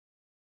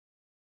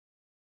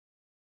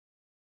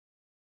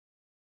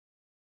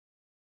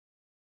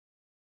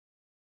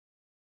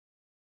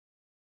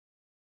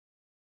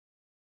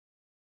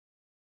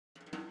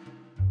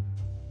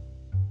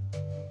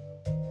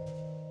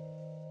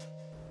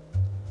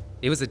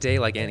It was a day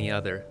like any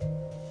other.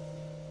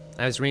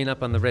 I was reading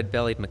up on the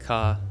red-bellied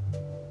macaw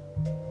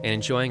and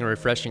enjoying a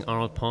refreshing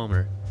Arnold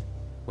Palmer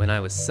when I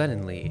was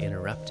suddenly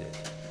interrupted.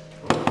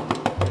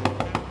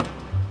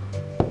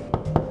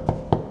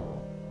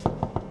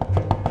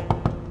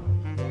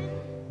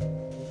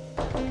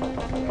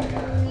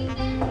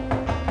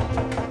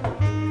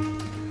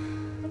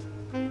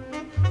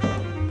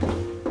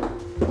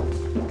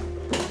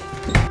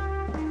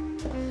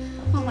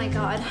 Oh my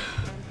God.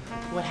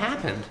 What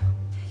happened?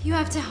 You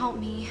have to help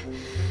me.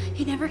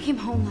 He never came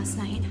home last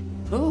night.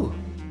 Who?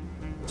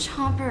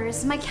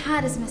 Chompers. My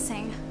cat is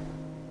missing.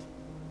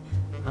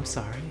 I'm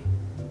sorry.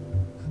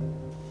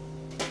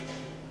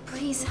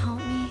 Please help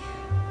me.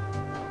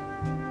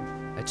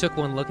 I took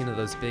one look into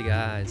those big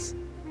eyes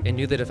and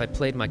knew that if I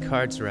played my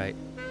cards right,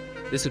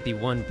 this would be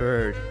one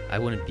bird I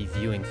wouldn't be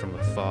viewing from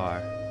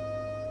afar.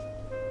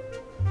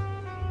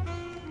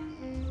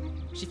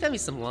 She fed me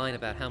some line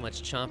about how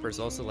much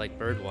Chompers also like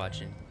bird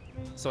watching,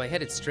 so I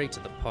headed straight to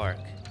the park.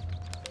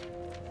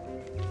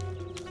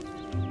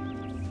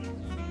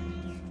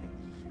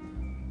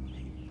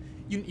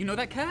 You know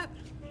that cat?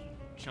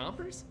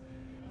 Chompers?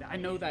 I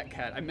know that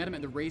cat. I met him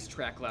at the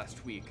racetrack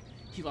last week.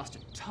 He lost a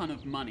ton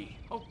of money.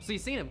 Oh, so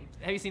you've seen him.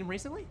 Have you seen him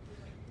recently?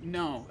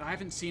 No, I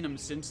haven't seen him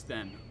since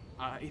then.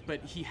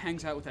 But he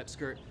hangs out with that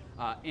skirt,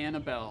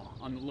 Annabelle,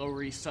 on the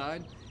Lower East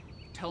Side.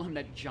 Tell him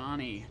that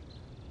Johnny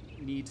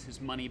needs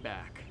his money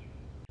back.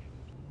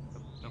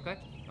 Okay.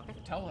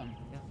 Tell him.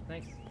 Yeah,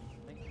 thanks.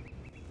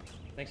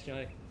 Thanks,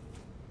 Johnny.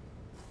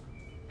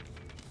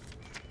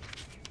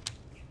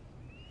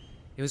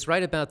 It was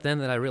right about then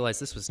that I realized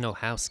this was no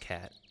house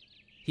cat.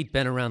 He'd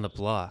been around the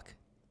block.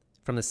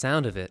 From the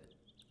sound of it,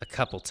 a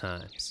couple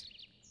times.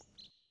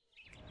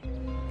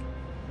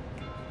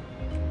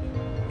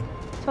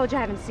 Told you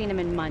I haven't seen him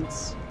in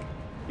months.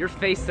 Your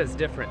face says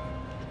different.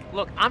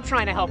 Look, I'm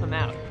trying to help him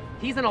out.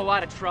 He's in a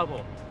lot of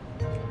trouble.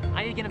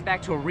 I need to get him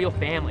back to a real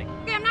family.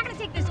 Okay, I'm not gonna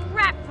take this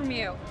crap from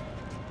you.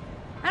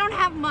 I don't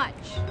have much.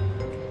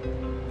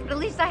 But at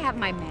least I have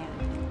my man.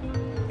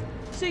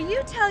 So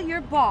you tell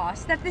your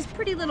boss that this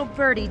pretty little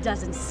birdie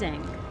doesn't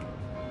sing.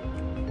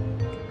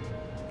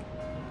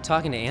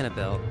 Talking to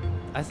Annabelle,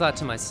 I thought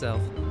to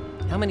myself,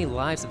 how many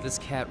lives have this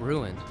cat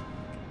ruined?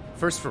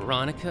 First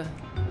Veronica,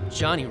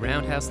 Johnny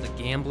Roundhouse the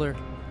gambler,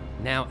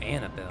 now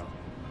Annabelle.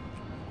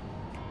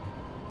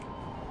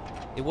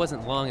 It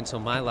wasn't long until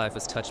my life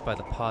was touched by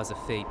the paws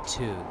of fate,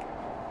 too.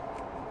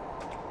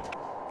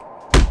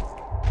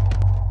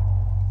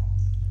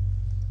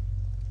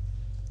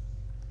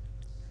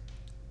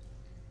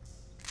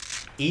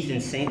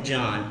 Ethan St.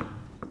 John,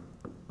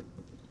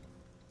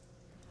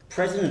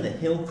 president of the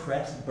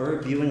Hillcrest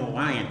Bird Viewing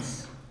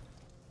Alliance,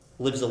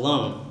 lives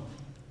alone,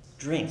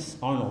 drinks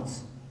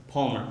Arnold's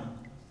Palmer,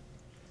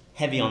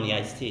 heavy on the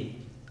iced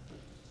tea,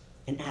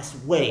 and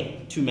asks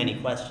way too many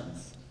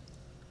questions.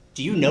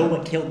 Do you know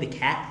what killed the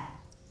cat?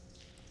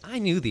 I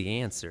knew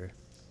the answer,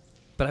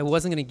 but I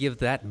wasn't going to give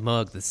that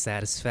mug the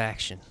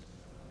satisfaction.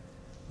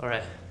 All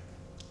right,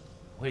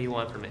 what do you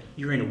want from me?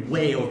 You're in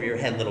way over your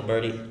head, little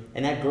birdie.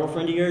 And that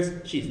girlfriend of yours,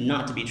 she's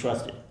not to be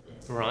trusted.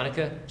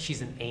 Veronica,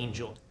 she's an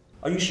angel.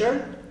 Are you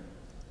sure?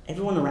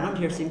 Everyone around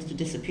here seems to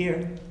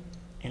disappear,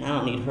 and I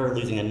don't need her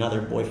losing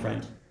another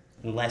boyfriend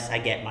unless I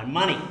get my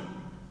money.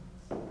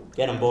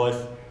 Get 'em, boys.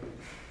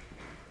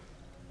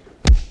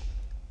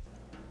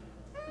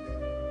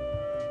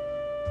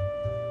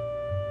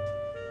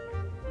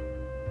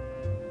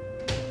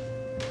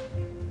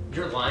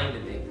 You're lying to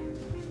me.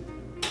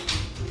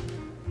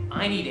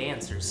 I need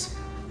answers.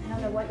 I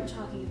don't know what you're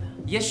talking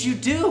about. Yes, you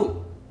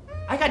do.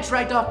 I got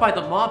dragged off by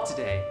the mob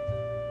today.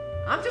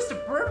 I'm just a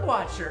bird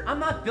watcher. I'm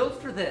not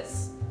built for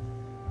this.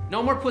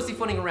 No more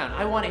pussyfooting around.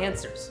 I want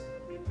answers.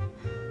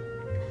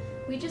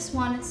 We just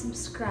wanted some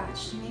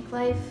scratch to make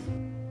life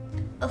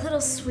a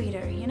little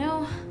sweeter, you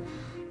know?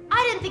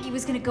 I didn't think he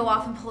was gonna go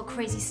off and pull a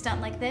crazy stunt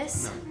like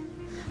this.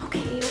 No.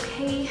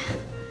 Okay.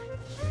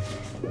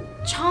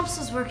 Chomps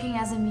was working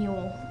as a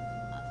mule.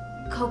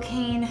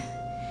 Cocaine.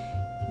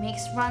 He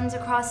makes runs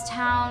across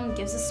town,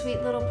 gives a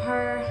sweet little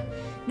purr.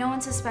 No one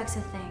suspects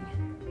a thing.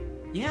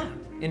 Yeah,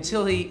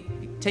 until he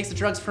takes the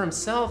drugs for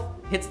himself,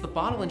 hits the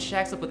bottle, and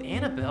shacks up with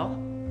Annabelle.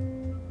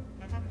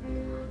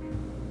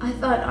 I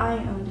thought I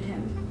owned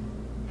him.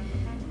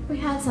 We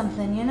had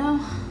something, you know?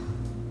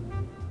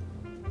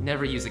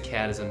 Never use a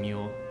cat as a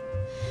mule.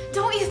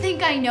 Don't you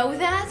think I know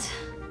that?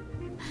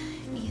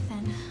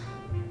 Ethan,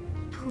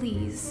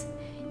 please,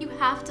 you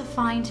have to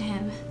find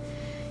him.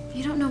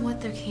 You don't know what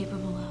they're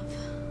capable of.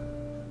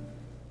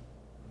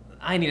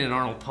 I need an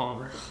Arnold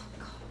Palmer.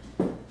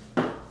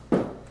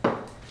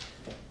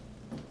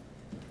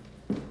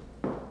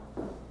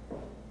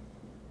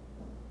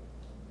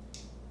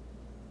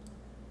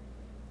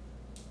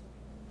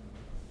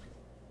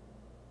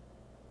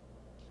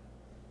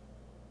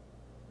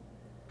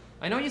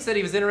 I know you said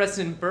he was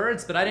interested in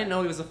birds, but I didn't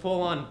know he was a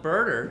full-on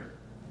birder.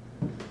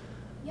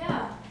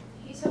 Yeah,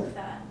 he took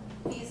that.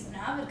 He's an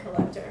avid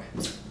collector.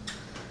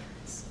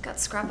 He's got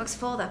scrapbooks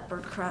full of that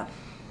bird crap.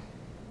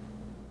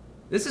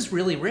 This is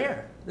really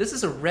rare. This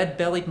is a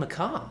red-bellied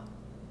macaw.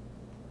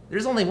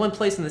 There's only one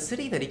place in the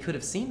city that he could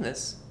have seen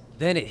this.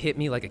 Then it hit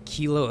me like a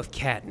kilo of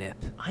catnip.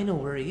 I know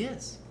where he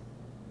is.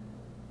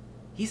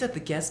 He's at the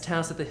guest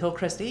house at the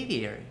Hillcrest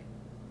Aviary.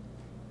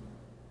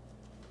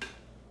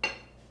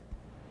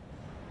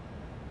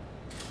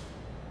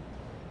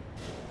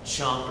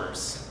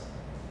 Chompers.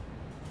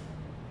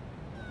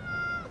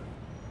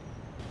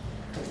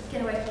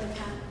 Get away from the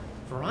cat.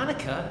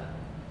 Veronica?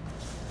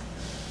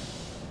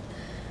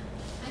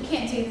 I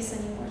can't do this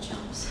anymore,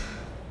 Chomps.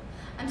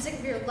 I'm sick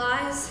of your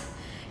lies,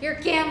 your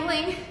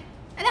gambling,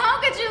 and how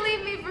could you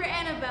leave me for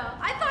Annabelle?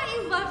 I thought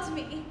you loved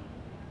me.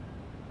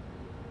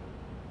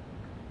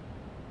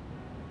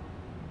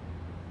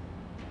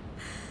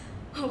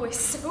 Always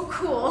so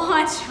cool,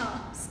 huh,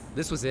 Chomps?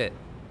 This was it.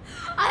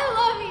 I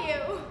love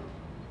you.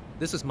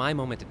 This was my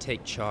moment to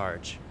take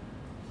charge.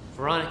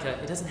 Veronica,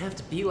 it doesn't have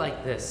to be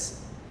like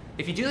this.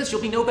 If you do this,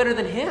 you'll be no better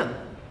than him.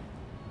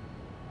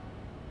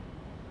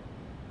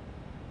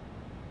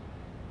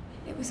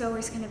 It was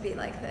always gonna be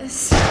like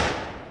this.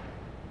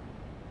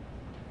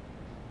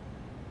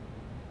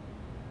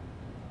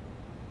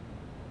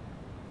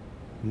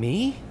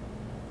 Me?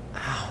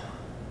 Ow.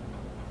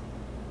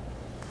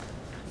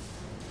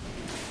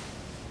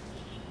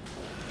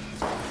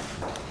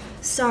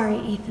 Sorry,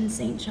 Ethan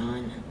St.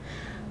 John.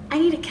 I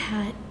need a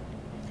cat,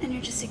 and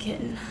you're just a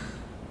kitten.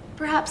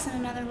 Perhaps in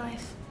another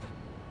life.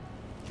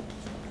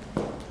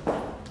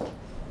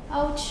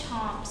 Oh,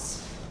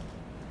 Chomps.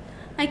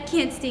 I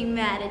can't stay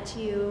mad at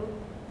you.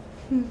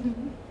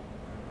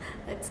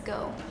 Let's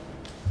go.